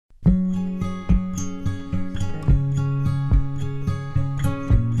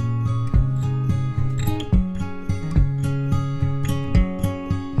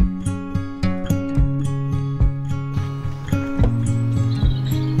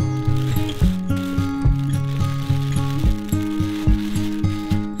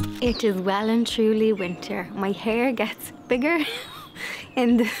It is well and truly winter. My hair gets bigger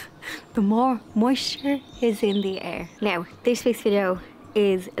and the more moisture is in the air. Now, this week's video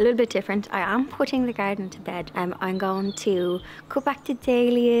is a little bit different. I am putting the garden to bed. I'm going to cut back the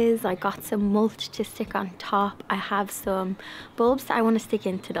dahlias. I got some mulch to stick on top. I have some bulbs that I want to stick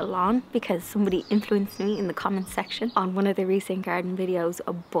into the lawn because somebody influenced me in the comments section on one of the recent garden videos.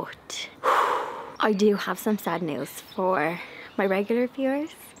 But I do have some sad news for my regular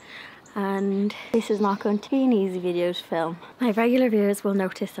viewers, and this is not going to be an easy video to film. My regular viewers will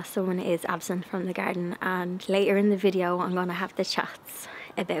notice that someone is absent from the garden, and later in the video I'm going to have the chats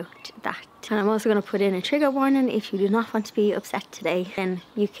about that. And I'm also going to put in a trigger warning. If you do not want to be upset today, then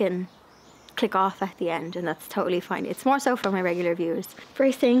you can click off at the end, and that's totally fine. It's more so for my regular viewers.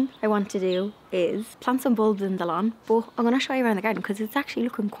 First thing I want to do is plant some bulbs in the lawn, but I'm going to show you around the garden because it's actually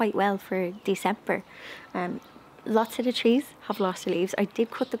looking quite well for December. Lots of the trees have lost their leaves. I did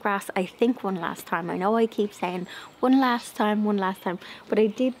cut the grass, I think, one last time. I know I keep saying one last time, but I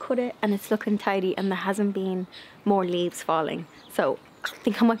did cut it and it's looking tidy and there hasn't been more leaves falling. So I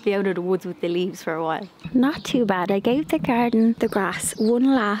think I might be out of the woods with the leaves for a while. Not too bad. I gave the garden, the grass,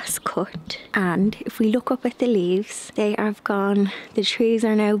 one last cut, and if we look up at the leaves, they have gone. The trees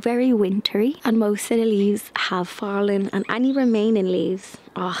are now very wintry and most of the leaves have fallen, and any remaining leaves,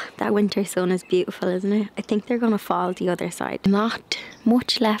 oh, that winter sun is beautiful, isn't it? I think they're gonna fall the other side. Not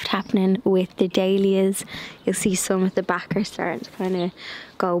much left happening with the dahlias. You'll see some at the back are starting to kind of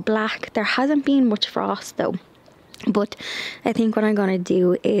go black. There hasn't been much frost though. But I think what I'm going to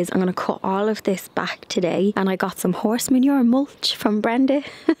do is I'm going to cut all of this back today. And I got some horse manure mulch from Brenda,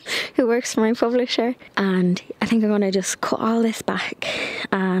 who works for my publisher. And I think I'm going to just cut all this back.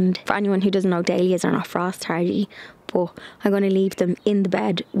 And for anyone who doesn't know, dahlias are not frost hardy, but I'm going to leave them in the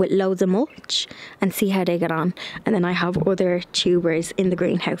bed with loads of mulch and see how they get on. And then I have other tubers in the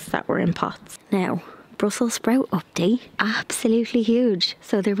greenhouse that were in pots. Now, Brussels sprout update, absolutely huge.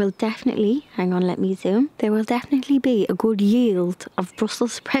 So there will definitely, hang on, let me zoom. There will definitely be a good yield of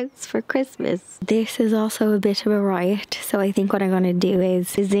Brussels sprouts for Christmas. This is also a bit of a riot. So I think what I'm going to do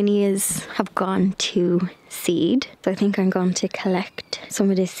is the zinnias have gone to seed. So I think I'm going to collect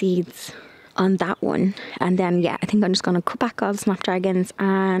some of the seeds on that one, and then yeah, I think I'm just going to cut back all the snapdragons.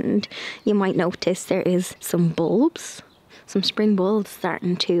 And you might notice there is some bulbs, some spring bulbs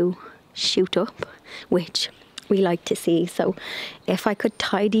starting to shoot up, which we like to see. So if I could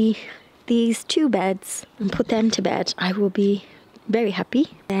tidy these two beds and put them to bed, I will be very happy.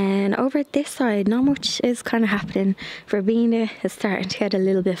 And over at this side, not much is kind of happening. Verbena is starting to get a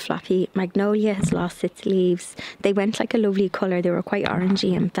little bit floppy. Magnolia has lost its leaves. They went like a lovely colour. They were quite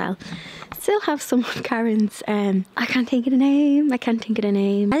orangey and fell. Still have some Karens. I can't think of the name.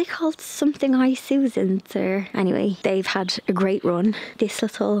 Are they called something I Susans? Or anyway, they've had a great run. This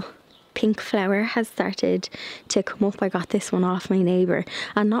little pink flower has started to come up. I got this one off my neighbour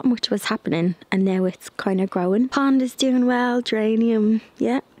and not much was happening, and now it's kind of growing. Pond is doing well, geranium,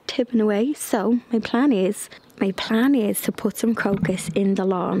 yeah, tipping away. So my plan is to put some crocus in the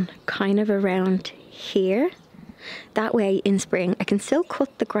lawn kind of around here. That way in spring I can still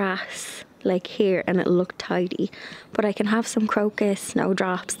cut the grass like here and it'll look tidy, but I can have some crocus,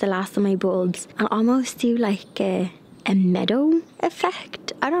 snowdrops, the last of my bulbs, and almost do like a meadow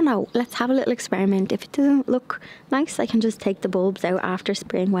effect. I don't know, let's have a little experiment. If it doesn't look nice, I can just take the bulbs out after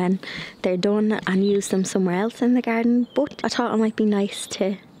spring when they're done and use them somewhere else in the garden. But I thought it might be nice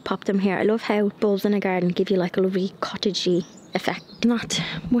to pop them here. I love how bulbs in a garden give you like a lovely cottagey effect. Not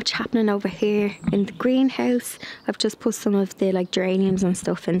much happening over here in the greenhouse. I've just put some of the like geraniums and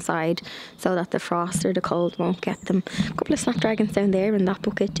stuff inside so that the frost or the cold won't get them. A couple of snapdragons down there in that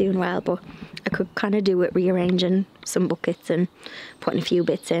bucket doing well, but I could kind of do with rearranging some buckets and putting a few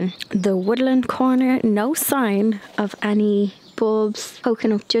bits in. The woodland corner, no sign of any bulbs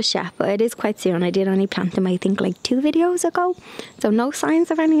poking up just yet, but it is quite soon. I did only plant them I think like 2 videos ago, so no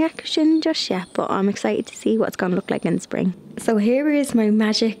signs of any action just yet, but I'm excited to see what it's going to look like in spring. So here is my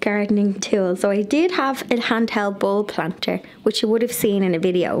magic gardening tool. So I did have a handheld bulb planter, which you would have seen in a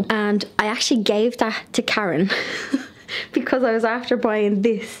video, and I actually gave that to Karen because I was after buying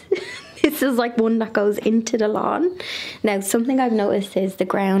this. This is like one that goes into the lawn. Now, something I've noticed is the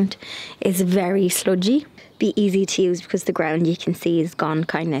ground is very sludgy. Be easy to use because the ground you can see is gone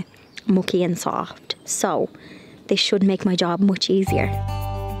kind of mucky and soft. So this should make my job much easier.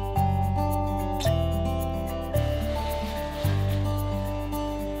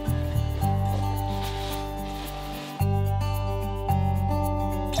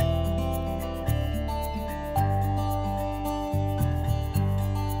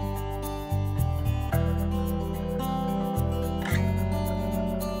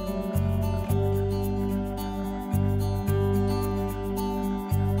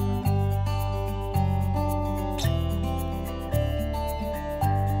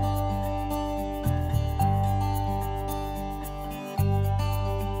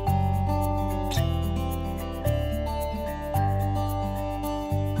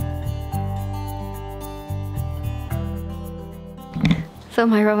 So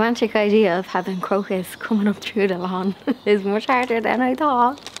my romantic idea of having crocus coming up through the lawn is much harder than I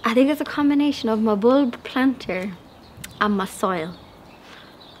thought. I think it's a combination of my bulb planter and my soil.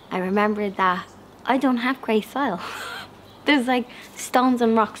 I remembered that I don't have great soil. There's like stones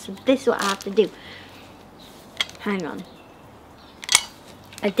and rocks, so this is what I have to do. Hang on.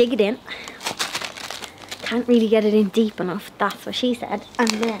 I dig it in. Can't really get it in deep enough, that's what she said. And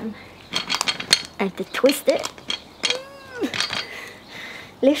then I have to twist it.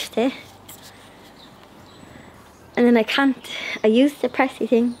 Lift it, and then I use the pressy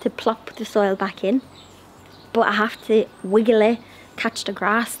thing to plop the soil back in, but I have to wiggle it, catch the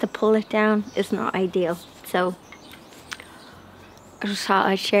grass to pull it down. It's not ideal. So I just thought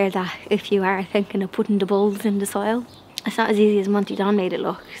I'd share that if you are thinking of putting the bulbs in the soil. It's not as easy as Monty Don made it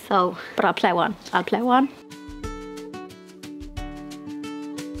look, so, but I'll plough on.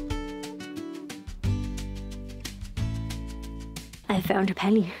 I found a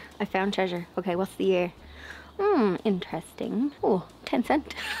penny. I found treasure. Okay, what's the year? Interesting. Oh, 10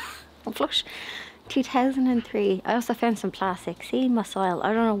 cent. I'm flush. 2003. I also found some plastic. See my soil.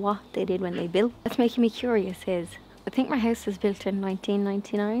 I don't know what they did when they built. What's making me curious is, I think my house was built in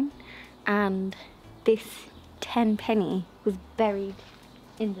 1999 and this 10 penny was buried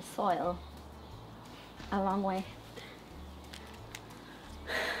in the soil along with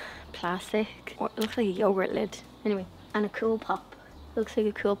plastic. Or it looks like a yogurt lid. Anyway, and a cool pop. Looks like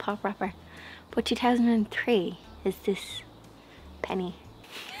a cool pop wrapper. But 2003 is this penny.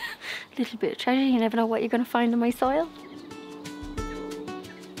 Little bit of treasure, you never know what you're going to find in my soil.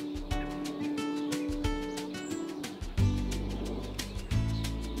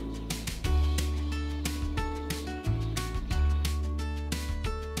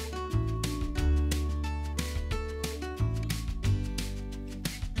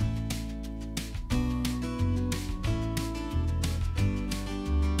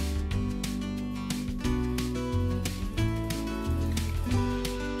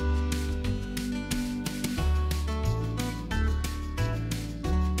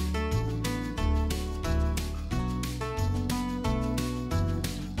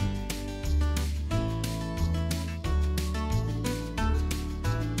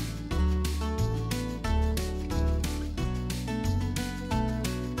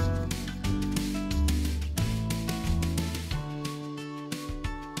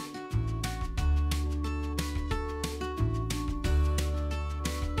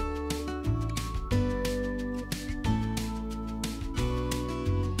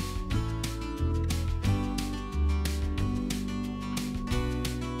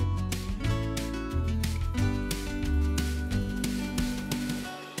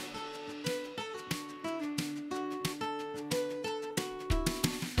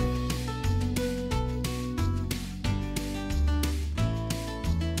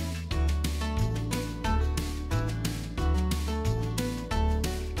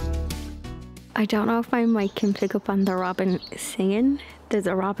 I don't know if my mic can pick up on the robin singing. There's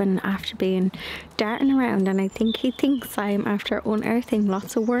a robin after being darting around and I think he thinks I'm after unearthing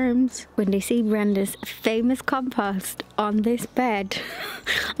lots of worms. When they see Brenda's famous compost on this bed,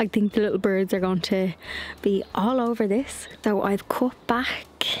 I think the little birds are going to be all over this. So I've cut back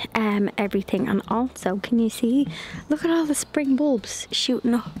everything, and also can you see, look at all the spring bulbs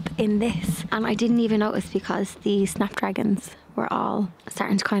shooting up in this, and I didn't even notice because the snapdragons were all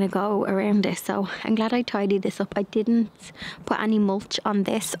starting to kind of go around this. So I'm glad I tidied this up. I didn't put any mulch on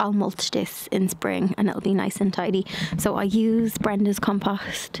this. I'll mulch this in spring and it'll be nice and tidy. So I use Brenda's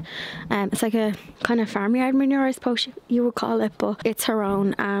compost. It's like a kind of farmyard manure, I suppose you would call it, but it's her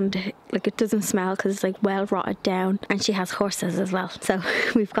own, and like it doesn't smell because it's like well rotted down, and she has horses as well, so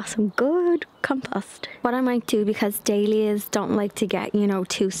we've got some good compost. What I might do, because dahlias don't like to get, you know,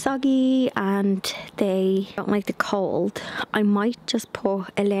 too soggy and they don't like the cold, I might just put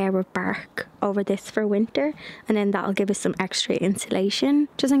a layer of bark over this for winter, and then that'll give us some extra insulation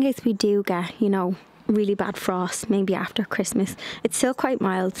just in case we do get, you know, really bad frost maybe after Christmas. It's still quite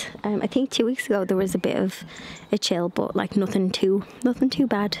mild. I think 2 weeks ago there was a bit of a chill, but like nothing too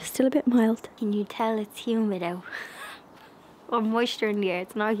bad, still a bit mild. Can you tell it's humid out? Or moisture in the air.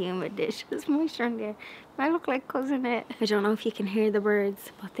 It's not humid, it's just moisture in the air. I look like cousin it. I don't know if you can hear the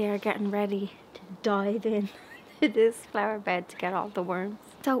birds, but they are getting ready to dive in to this flower bed to get all the worms.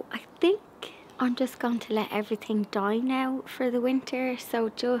 So I think I'm just going to let everything die now for the winter. So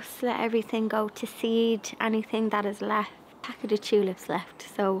just let everything go to seed, anything that is left. Packet of tulips left,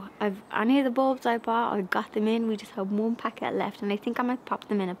 so I've any of the bulbs I bought, I got them in. We just have one packet left, and I think I might pop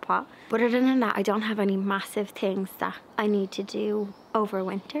them in a pot. But other than that, I don't have any massive things that I need to do over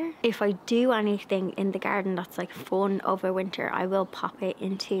winter. If I do anything in the garden that's like fun over winter, I will pop it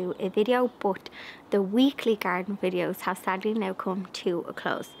into a video, but the weekly garden videos have sadly now come to a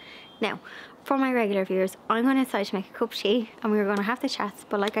close. Now, for my regular viewers, I'm going inside to make a cup of tea and we're going to have the chats,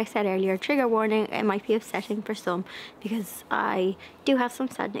 but like I said earlier, trigger warning, it might be upsetting for some because I do have some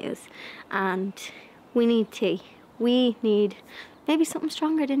sad news and we need tea. We need maybe something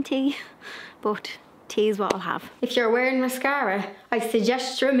stronger than tea, but tea is what I'll have. If you're wearing mascara, I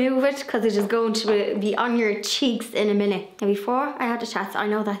suggest you remove it because it is going to be on your cheeks in a minute. Now before I had the chats, I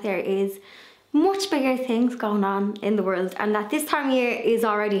know that there is much bigger things going on in the world and that this time of year is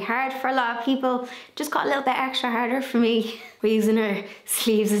already hard for a lot of people. Just got a little bit extra harder for me. We're using our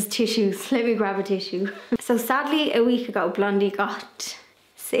sleeves as tissues. Let me grab a tissue. So sadly, a week ago, Blondie got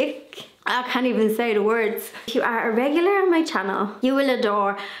sick. I can't even say the words. If you are a regular on my channel, you will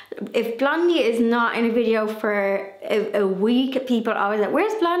adore. If Blondie is not in a video for a week, people are always like,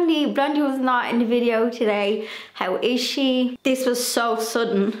 where's Blondie? Blondie was not in the video today. How is she? This was so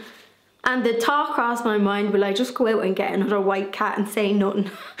sudden. And the thought crossed my mind, will I just go out and get another white cat and say nothing?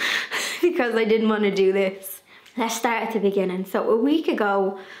 Because I didn't want to do this. Let's start at the beginning. So a week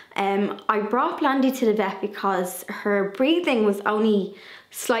ago, I brought Blondie to the vet because her breathing was only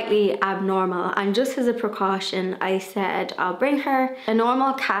slightly abnormal, and just as a precaution I said I'll bring her. A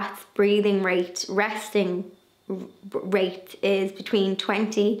normal cat's breathing rate, resting rate, is between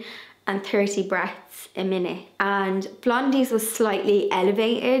 20 and 30 breaths a minute, and Blondie's was slightly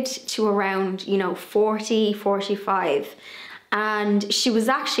elevated to around 40, 45, and she was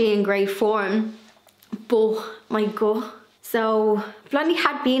actually in great form, but my gut. So Blondie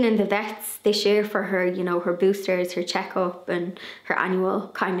had been in the vets this year for her, her boosters, her checkup and her annual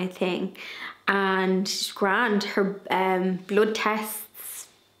kind of thing. And she's grand. Her blood tests,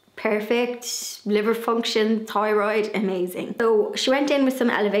 perfect. Liver function, thyroid, amazing. So she went in with some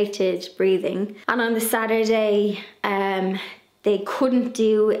elevated breathing. And on the Saturday, they couldn't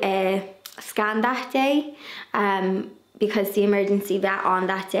do a scan that day. Because the emergency vet on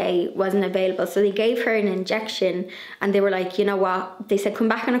that day wasn't available. So they gave her an injection and they were like, you know what? They said, come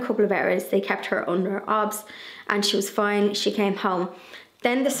back in a couple of hours. They kept her under obs and she was fine. She came home.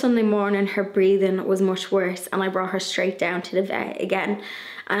 Then the Sunday morning, her breathing was much worse and I brought her straight down to the vet again.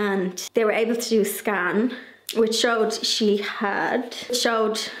 And they were able to do a scan, which showed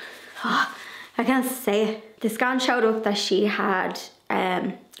I can't say it. The scan showed up that she had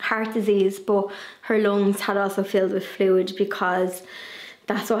heart disease, but her lungs had also filled with fluid because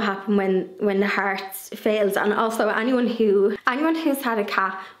that's what happened when the heart fails. And also anyone who's had a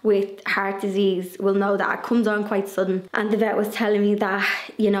cat with heart disease will know that it comes on quite sudden. And the vet was telling me that,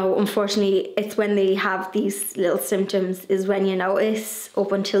 unfortunately it's when they have these little symptoms is when you notice.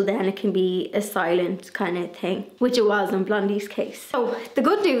 Up until then it can be a silent kind of thing, which it was in Blondie's case. So the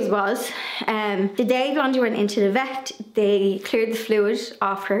good news was the day Blondie went into the vet, they cleared the fluid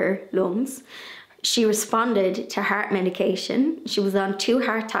off her lungs. She responded to heart medication. She was on 2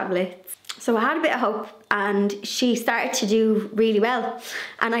 heart tablets. So I had a bit of hope and she started to do really well.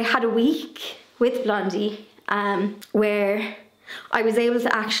 And I had a week with Blondie where I was able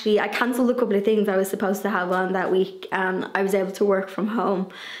to I cancelled a couple of things I was supposed to have on that week and I was able to work from home.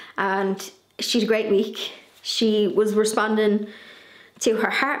 And she had a great week. She was responding to her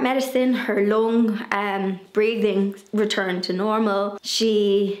heart medicine, her lung breathing returned to normal.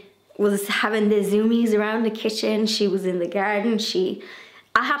 She was having the zoomies around the kitchen. She was in the garden.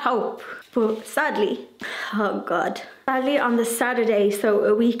 I had hope, but sadly, oh God. Sadly on the Saturday, so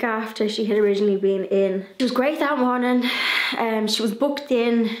a week after she had originally been in, she was great that morning. She was booked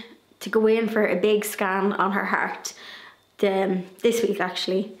in to go in for a big scan on her heart this week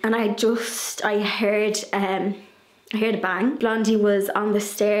actually. And I heard a bang. Blondie was on the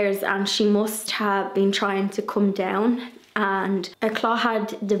stairs and she must have been trying to come down and a claw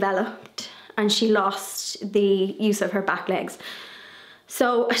had developed and she lost the use of her back legs.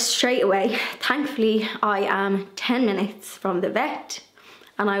 So straight away, thankfully I am 10 minutes from the vet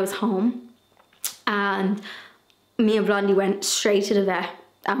and I was home, and me and Blondie went straight to the vet,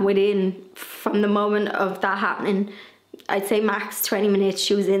 and from the moment of that happening, I'd say max 20 minutes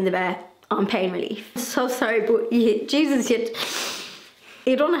she was in the vet on pain relief. So sorry, but Jesus,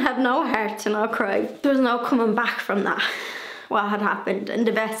 you don't have no heart to not cry. There was no coming back from that, what had happened. And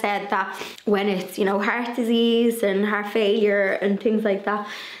the vet said that when it's, heart disease and heart failure and things like that,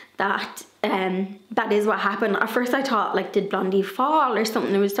 that is what happened. At first I thought, like, did Blondie fall or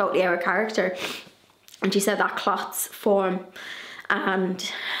something? It was totally out of character. And she said that clots form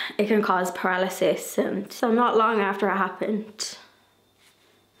and it can cause paralysis. And so not long after it happened,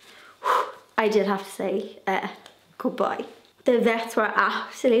 I did have to say goodbye. The vets were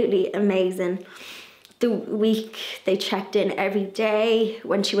absolutely amazing. The week they checked in every day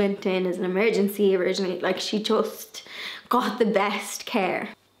when she went in as an emergency originally. Like, she just got the best care.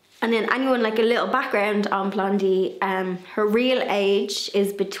 And then anyone, like a little background on Blondie, her real age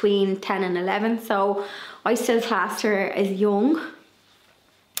is between 10 and 11, so I still classed her as young.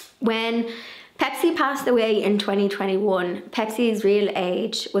 When Pepsi passed away in 2021, Pepsi's real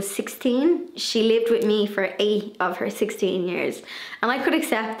age was 16. She lived with me for 8 of her 16 years. And I could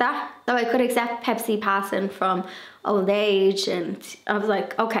accept that. So I could accept Pepsi passing from old age, and I was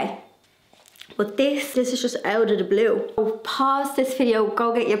like, okay. But this is just out of the blue. So pause this video,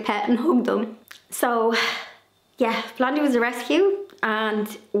 go get your pet and hug them. So yeah, Blondie was a rescue, and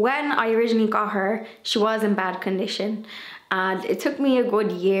when I originally got her, she was in bad condition. And it took me a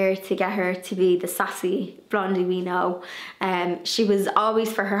good year to get her to be the sassy Blondie we know. She was always,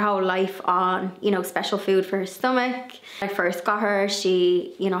 for her whole life, on, you know, special food for her stomach. When I first got her,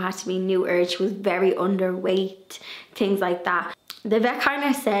 she, you know, had to be neutered. She was very underweight, things like that. The vet kind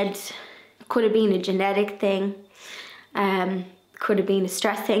of said, could have been a genetic thing, could have been a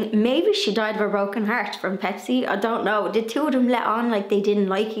stress thing. Maybe she died of a broken heart from Pepsi, I don't know. The two of them let on like they didn't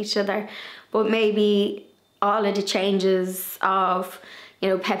like each other, but maybe all of the changes of, you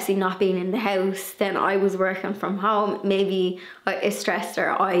know, Pepsi not being in the house, then I was working from home, maybe it stressed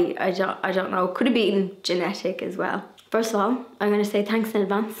her. I don't know, could have been genetic as well. First of all, I'm going to say thanks in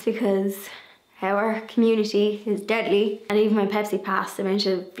advance, because our community is deadly, and even when Pepsi passed, a bunch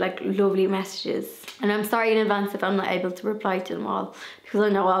of like lovely messages, and I'm sorry in advance if I'm not able to reply to them all, because I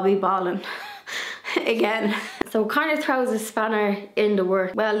know I'll be bawling again. So it kind of throws a spanner in the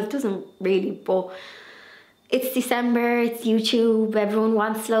work. Well, it doesn't really, but it's December, it's YouTube, everyone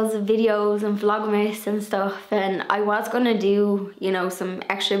wants loads of videos and vlogmas and stuff, and I was gonna do, you know, some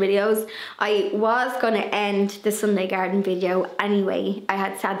extra videos. I was gonna end the Sunday garden video anyway. I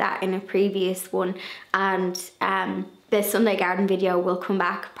had said that in a previous one, and the Sunday garden video will come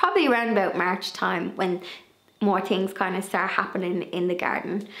back probably around about March time, when more things kind of start happening in the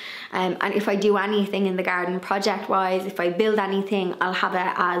garden. And if I do anything in the garden project wise, if I build anything, I'll have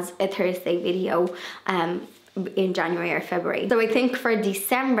it as a Thursday video in January or February. So I think for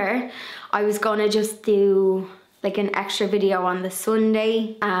December, I was gonna just do like an extra video on the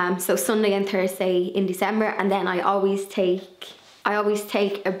Sunday. So Sunday and Thursday in December, and then I always take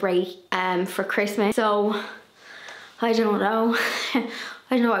a break for Christmas. So I don't know.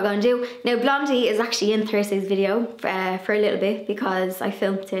 I don't know what I'm gonna do. Now Blondie is actually in Thursday's video for a little bit, because I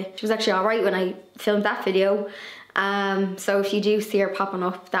filmed it. She was actually alright when I filmed that video. So if you do see her popping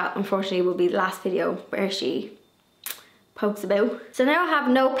up, that unfortunately will be the last video where she pokes about. So now I have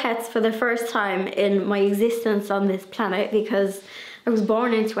no pets for the first time in my existence on this planet, because I was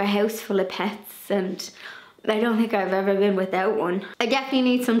born into a house full of pets, and I don't think I've ever been without one. I definitely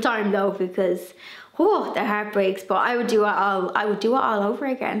need some time though, because oh, the heart breaks, but I would do it all over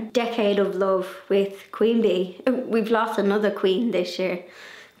again. Decade of love with Queen Bee. We've lost another queen this year,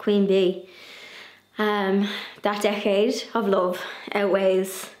 Queen Bee. That decade of love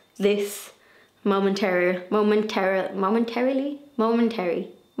outweighs this momentary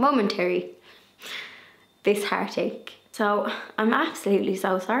this heartache. So I'm absolutely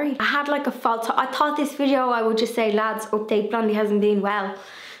so sorry. I had like a false, I thought this video I would just say, lads, update, Blondie hasn't been well,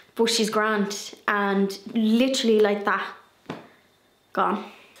 but she's grand, and literally like that, gone.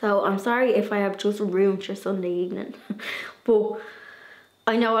 So I'm sorry if I have just ruined your Sunday evening, but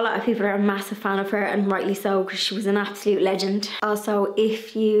I know a lot of people are a massive fan of her, and rightly so, because she was an absolute legend. Also,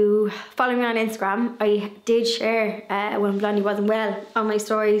 if you follow me on Instagram, I did share when Blondie wasn't well on my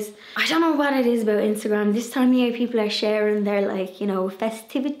stories. I don't know what it is about Instagram. This time of year people are sharing their, like, you know,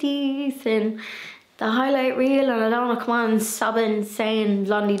 festivities and the highlight reel, and I don't want to come on sobbing saying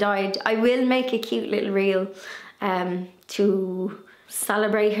Blondie died. I will make a cute little reel to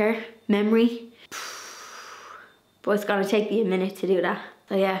celebrate her memory, but it's gonna take me a minute to do that.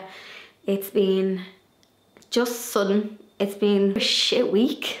 So yeah, it's been just sudden. It's been a shit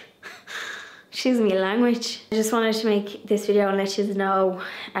week. Excuse me language. I just wanted to make this video and let you know,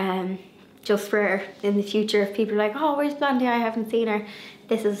 just for in the future, if people are like, oh, where's Blondie? I haven't seen her.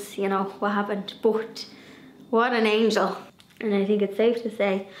 This is, you know, what happened. But what an angel. And I think it's safe to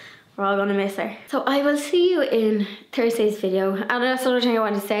say we're all gonna miss her. So I will see you in Thursday's video. And that's another thing I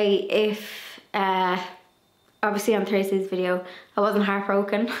want to say. If obviously on Thursday's video I wasn't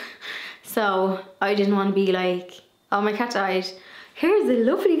heartbroken, so I didn't want to be like, oh, my cat died, here's a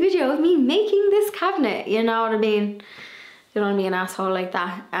lovely video of me making this cabinet, you know what I mean? Don't want to be an asshole like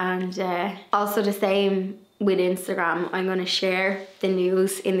that. And also the same with Instagram. I'm going to share the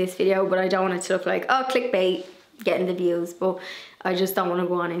news in this video, but I don't want it to look like, oh, clickbait, getting the views, but I just don't want to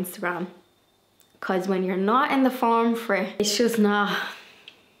go on Instagram, because when you're not in the form for it, it's just not.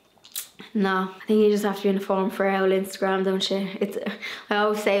 No, I think you just have to be in the form for our Instagram, don't you? I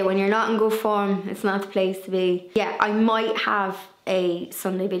always say, when you're not in good form, it's not the place to be. Yeah, I might have a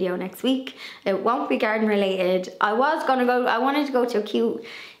Sunday video next week. It won't be garden related. I wanted to go to a cute,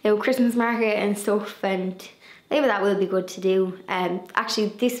 Christmas market and stuff, and maybe that will be good to do. Actually,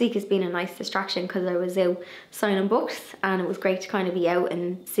 this week has been a nice distraction because I was out signing books, and it was great to kind of be out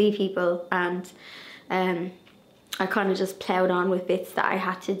and see people, and I kind of just ploughed on with bits that I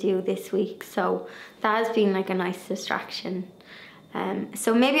had to do this week, so that has been like a nice distraction.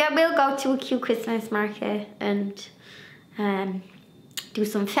 So maybe I will go to a cute Christmas market and do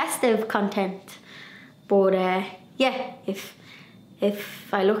some festive content. But yeah, if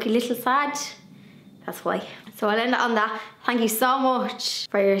I look a little sad, that's why. So I'll end it on that. Thank you so much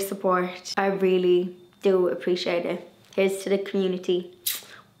for your support. I really do appreciate it. Here's to the community.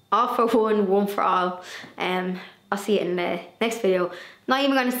 All for one, one for all. I'll see you in the next video. Not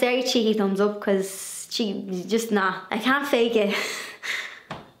even gonna say cheeky thumbs up, because just nah. I can't fake it.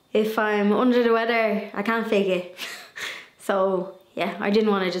 If I'm under the weather, I can't fake it. So yeah, I didn't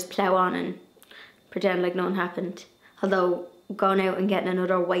want to just plough on and pretend like nothing happened. Although going out and getting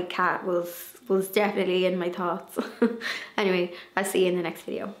another white cat was definitely in my thoughts. Anyway, I'll see you in the next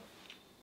video.